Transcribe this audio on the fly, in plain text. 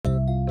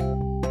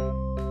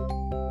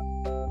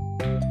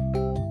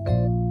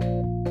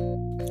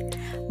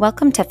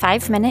Welcome to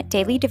 5-Minute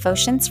Daily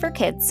Devotions for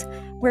Kids,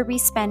 where we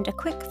spend a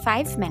quick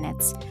 5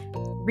 minutes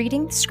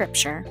reading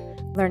Scripture,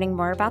 learning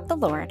more about the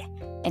Lord,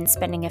 and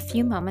spending a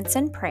few moments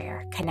in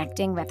prayer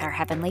connecting with our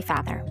Heavenly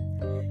Father.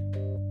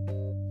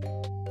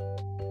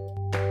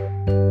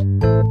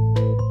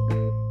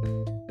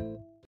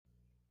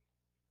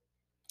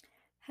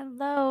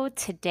 Hello,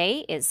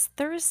 today is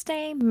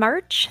Thursday,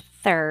 March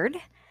 3rd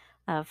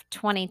of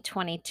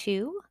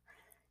 2022,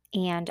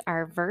 and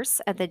our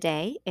verse of the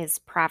day is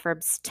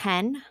Proverbs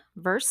 10,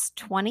 verse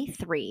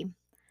 23.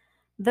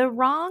 The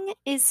wrong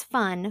is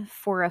fun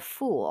for a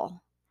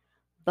fool,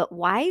 but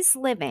wise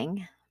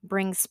living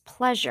brings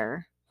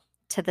pleasure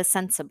to the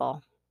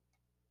sensible.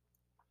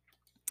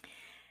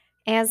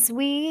 As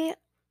we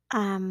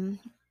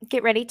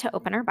get ready to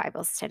open our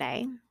Bibles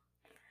today,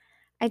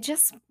 I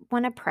just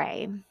want to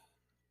pray,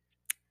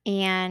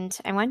 and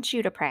I want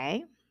you to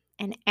pray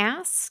and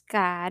ask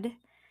God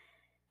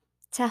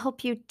to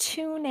help you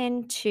tune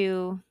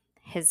into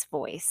His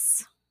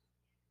voice,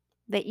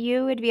 that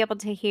you would be able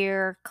to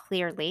hear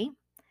clearly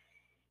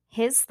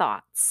His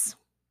thoughts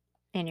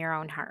in your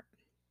own heart.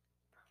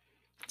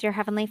 Dear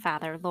Heavenly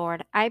Father,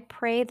 Lord, I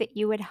pray that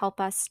you would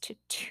help us to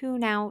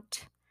tune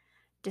out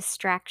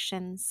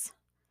distractions,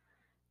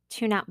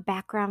 tune out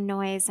background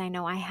noise. I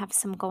know I have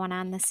some going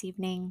on this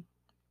evening.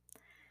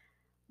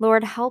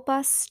 Lord, help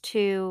us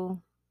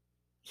to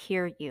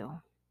hear you.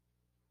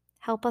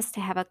 Help us to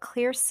have a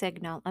clear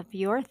signal of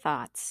your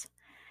thoughts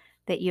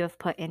that you have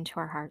put into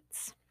our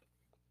hearts.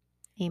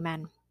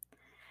 Amen.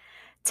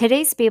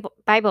 Today's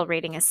Bible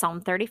reading is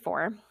Psalm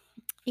 34,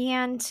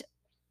 and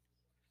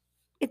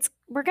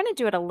we're going to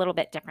do it a little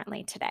bit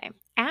differently today.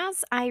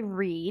 As I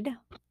read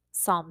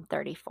Psalm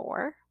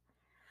 34,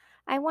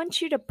 I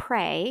want you to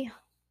pray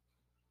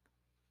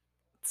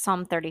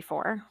Psalm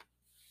 34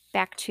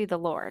 back to the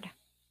Lord.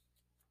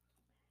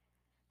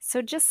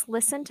 So just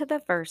listen to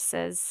the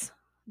verses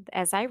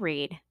as I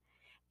read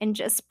and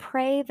just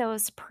pray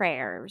those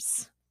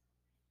prayers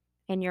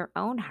in your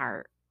own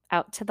heart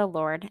out to the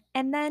Lord,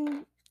 and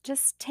then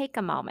just take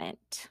a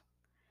moment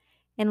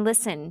and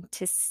listen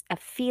to a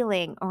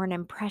feeling or an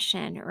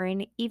impression or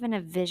even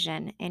a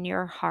vision in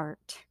your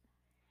heart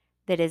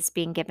that is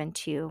being given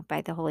to you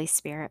by the Holy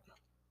Spirit.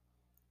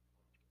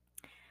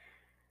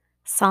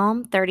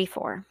 Psalm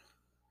 34.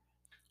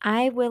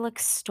 I will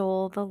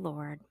extol the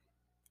Lord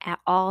at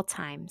all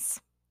times.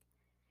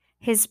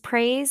 His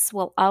praise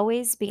will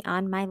always be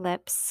on my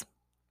lips.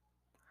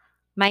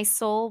 My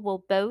soul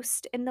will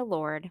boast in the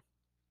Lord.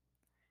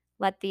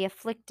 Let the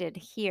afflicted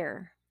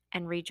hear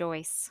and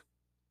rejoice.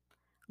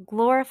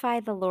 Glorify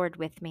the Lord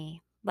with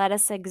me. Let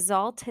us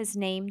exalt his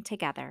name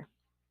together.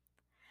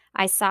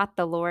 I sought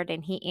the Lord,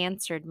 and he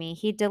answered me.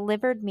 He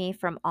delivered me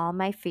from all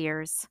my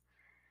fears.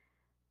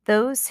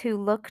 Those who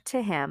look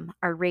to him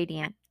are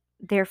radiant.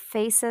 Their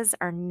faces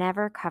are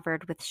never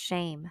covered with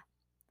shame.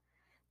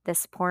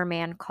 This poor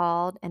man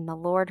called, and the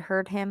Lord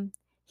heard him.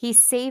 He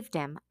saved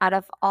him out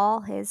of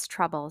all his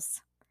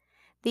troubles.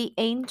 The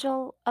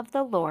angel of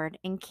the Lord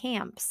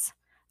encamps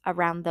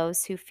around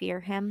those who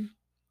fear him,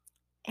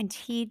 and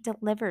he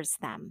delivers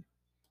them.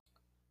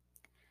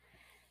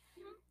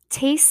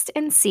 Taste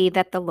and see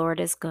that the Lord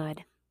is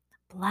good.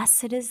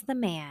 Blessed is the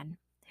man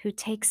who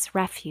takes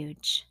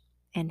refuge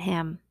in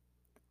him.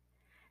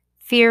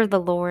 Fear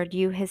the Lord,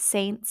 you his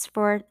saints,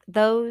 for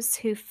those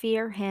who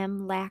fear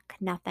him lack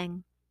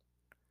nothing.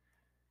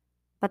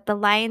 But the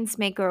lions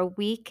may grow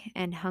weak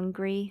and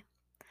hungry,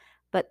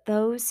 but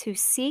those who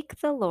seek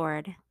the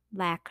Lord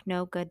lack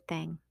no good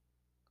thing.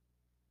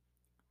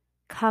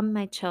 Come,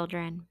 my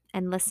children,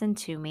 and listen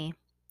to me.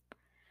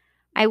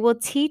 I will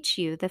teach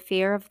you the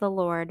fear of the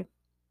Lord.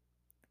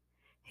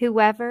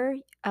 Whoever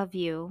of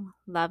you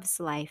loves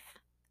life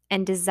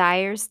and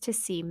desires to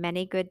see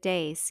many good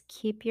days,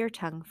 keep your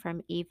tongue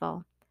from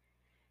evil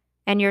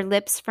and your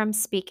lips from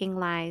speaking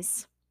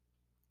lies.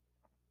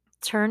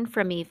 Turn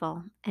from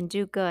evil and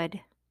do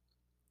good.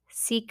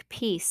 Seek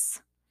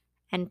peace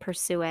and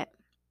pursue it.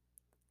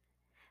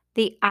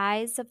 The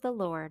eyes of the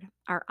Lord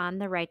are on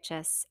the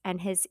righteous,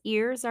 and his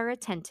ears are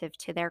attentive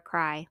to their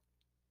cry.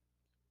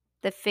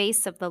 The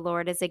face of the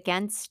Lord is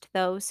against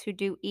those who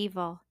do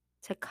evil,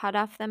 to cut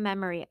off the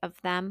memory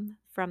of them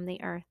from the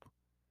earth.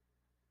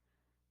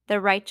 The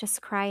righteous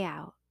cry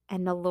out,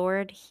 and the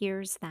Lord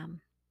hears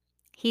them.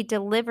 He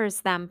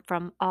delivers them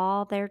from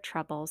all their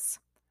troubles.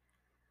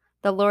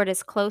 The Lord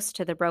is close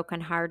to the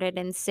brokenhearted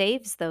and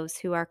saves those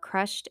who are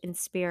crushed in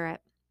spirit.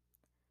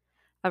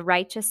 A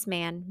righteous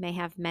man may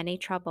have many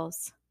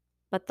troubles,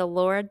 but the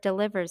Lord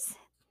delivers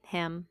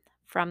him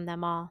from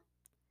them all.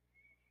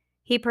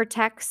 He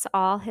protects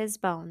all his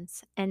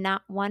bones, and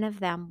not one of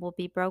them will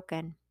be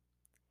broken.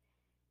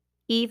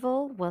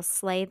 Evil will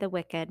slay the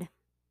wicked.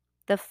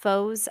 The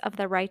foes of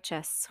the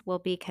righteous will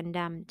be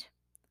condemned.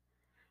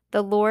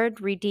 The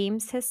Lord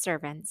redeems his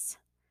servants.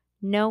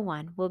 No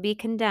one will be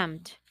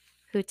condemned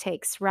who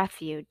takes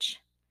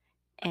refuge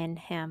in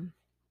him.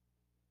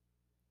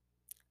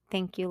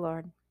 Thank you,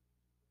 Lord.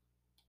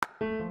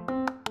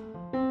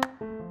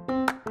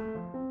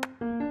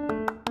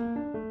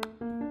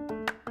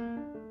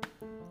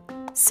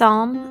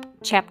 Psalm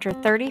chapter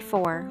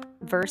 34,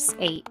 verse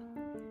 8.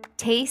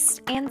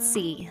 Taste and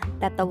see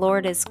that the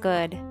Lord is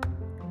good.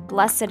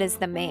 Blessed is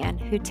the man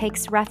who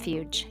takes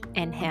refuge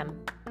in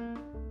him.